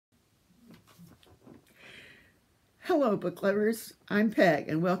Hello, book lovers. I'm Peg,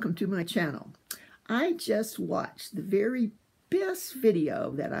 and welcome to my channel. I just watched the very best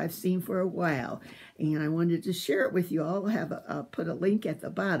video that I've seen for a while, and I wanted to share it with you all. I'll put a link at the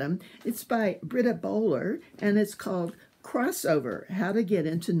bottom. It's by Britta, and it's called Crossover, How to Get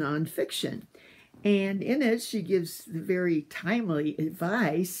into Nonfiction. And in it, she gives the very timely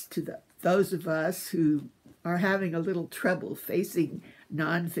advice to those of us who are having a little trouble facing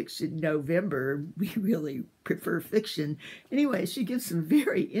nonfiction November. We really prefer fiction. Anyway, she gives some a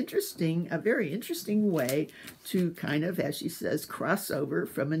very interesting way to kind of, as she says, cross over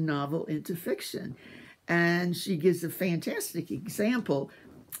from a novel into fiction. And she gives a fantastic example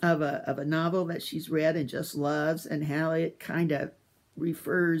of a novel that she's read and just loves, and how it kind of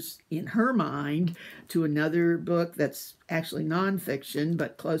refers in her mind to another book that's actually nonfiction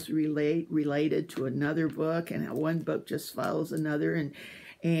but closely related to another book, and how one book just follows another, and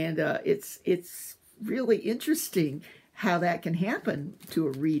it's really interesting how that can happen to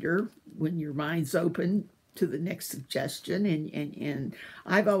a reader when your mind's open to the next suggestion. And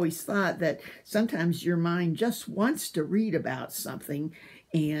I've always thought that sometimes your mind just wants to read about something,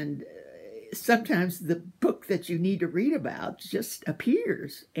 and sometimes the book that you need to read about just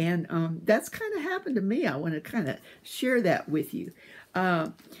appears. And that's kind of happened to me. I want to kind of share that with you.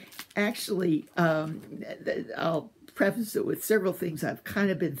 Actually, I'll preface it with several things I've kind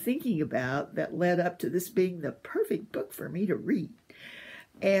of been thinking about that led up to this being the perfect book for me to read.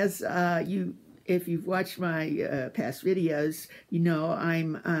 As if you've watched my past videos, you know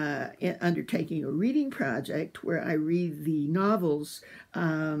I'm undertaking a reading project where I read the novels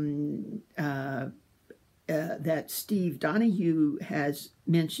that Steve Donoghue has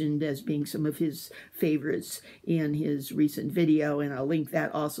mentioned as being some of his favorites in his recent video, and I'll link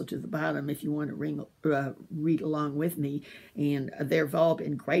that also to the bottom if you want to read along with me. And they've all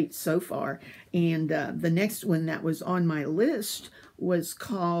been great so far. And the next one that was on my list was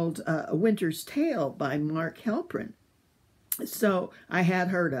called A Winter's Tale by Mark Helprin. So I had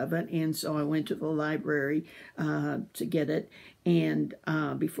heard of it, and so I went to the library to get it. And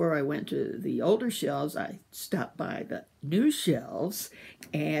before I went to the older shelves, I stopped by the new shelves,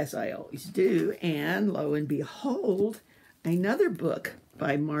 as I always do, and lo and behold, another book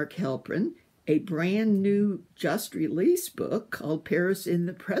by Mark Helprin, a brand new, just released book called Paris in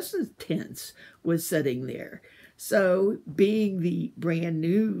the Present Tense, was sitting there. So, being the brand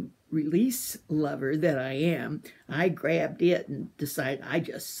new release lover that I am, I grabbed it and decided I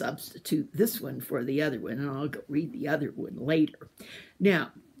just substitute this one for the other one, and I'll go read the other one later.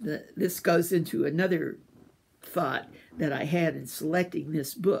 Now, this goes into another thought that I had in selecting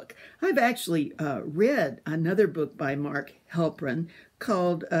this book. I've actually read another book by Mark Helprin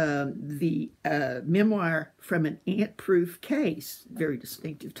called The Memoir from an Ant-Proof Case. Very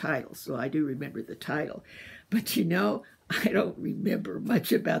distinctive title, so I do remember the title. But you know, I don't remember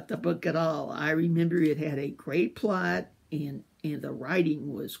much about the book at all. I remember it had a great plot, and the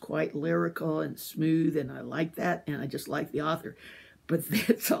writing was quite lyrical and smooth, and I liked that, and I just liked the author. But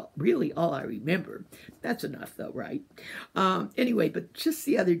that's really all I remember. That's enough, though, right? Anyway, but just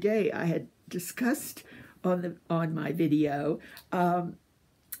the other day, I had discussed on my video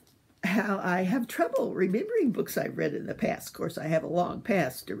how I have trouble remembering books I've read in the past. Of course, I have a long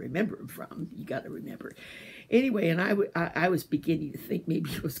past to remember them from. You got to remember. Anyway, and I was beginning to think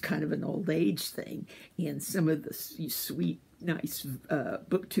maybe it was kind of an old age thing, and some of the sweet, nice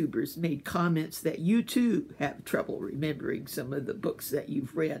booktubers made comments that you too have trouble remembering some of the books that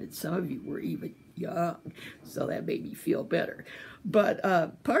you've read, and some of you were even young, so that made me feel better. But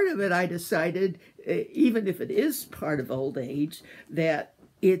part of it, I decided, even if it is part of old age, that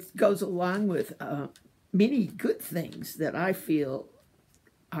it goes along with many good things that I feel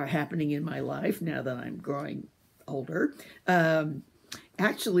are happening in my life now that I'm growing older.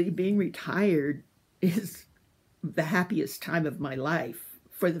 Actually, being retired is the happiest time of my life.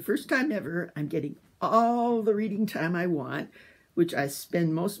 For the first time ever, I'm getting all the reading time I want, which I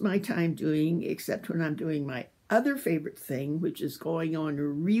spend most of my time doing, except when I'm doing my other favorite thing, which is going on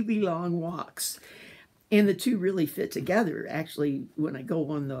really long walks. And the two really fit together. Actually, when I go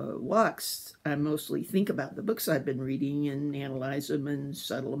on the walks, I mostly think about the books I've been reading and analyze them and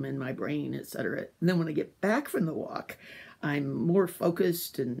settle them in my brain, etc. And then when I get back from the walk, I'm more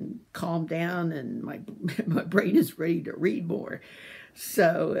focused and calmed down, and my brain is ready to read more.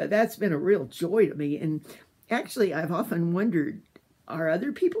 So that's been a real joy to me. And actually, I've often wondered, are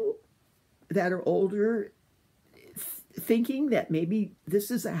other people that are older thinking that maybe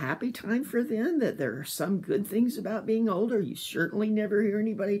this is a happy time for them, that there are some good things about being older? You certainly never hear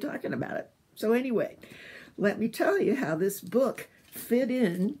anybody talking about it. So anyway, let me tell you how this book fit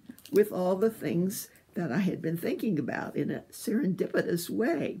in with all the things that I had been thinking about in a serendipitous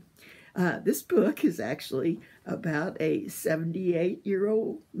way. This book is actually about a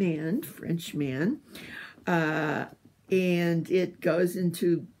 78-year-old man, French man, and it goes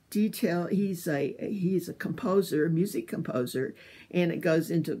into detail. He's a composer, a music composer, and it goes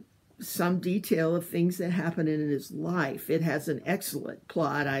into some detail of things that happen in his life. It has an excellent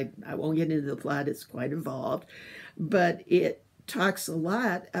plot. I won't get into the plot, it's quite involved, but it talks a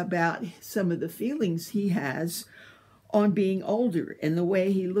lot about some of the feelings he has on being older and the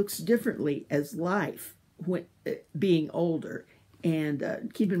way he looks differently as life when being older. And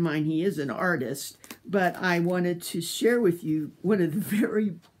keep in mind, he is an artist, but I wanted to share with you one of the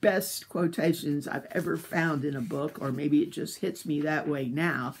very best quotations I've ever found in a book, or maybe it just hits me that way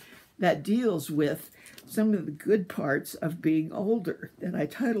now, that deals with some of the good parts of being older that I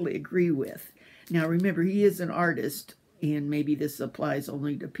totally agree with. Now, remember, he is an artist, and maybe this applies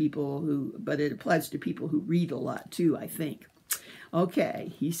only to people who, but it applies to people who read a lot too, I think.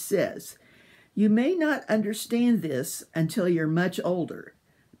 Okay, he says, "You may not understand this until you're much older,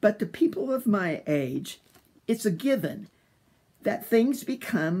 but to people of my age, it's a given that things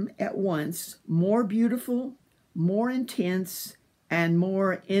become at once more beautiful, more intense, and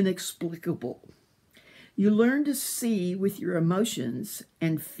more inexplicable. You learn to see with your emotions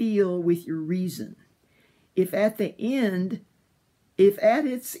and feel with your reason. If at its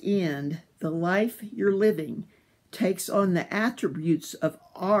end, the life you're living takes on the attributes of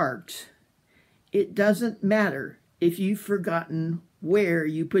art, it doesn't matter if you've forgotten where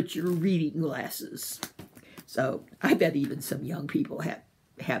you put your reading glasses." So I bet even some young people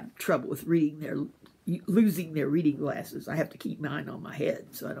have trouble with losing their reading glasses. I have to keep mine on my head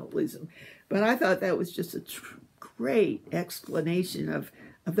so I don't lose them. But I thought that was just a great explanation of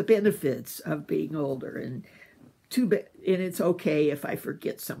the benefits of being older, and it's okay if I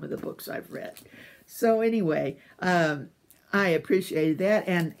forget some of the books I've read. So anyway, I appreciated that,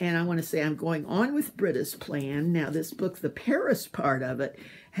 and I want to say I'm going on with Britta's plan. Now, this book, the Paris part of it,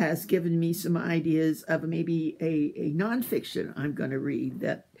 has given me some ideas of maybe a nonfiction I'm going to read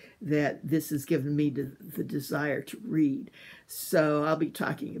that this has given me the desire to read. So I'll be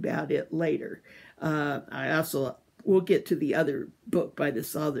talking about it later. I also will get to the other book by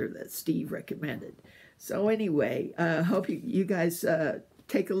this author that Steve recommended. So anyway, I hope you guys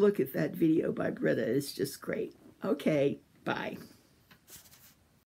take a look at that video by Britta. It's just great. Okay, bye.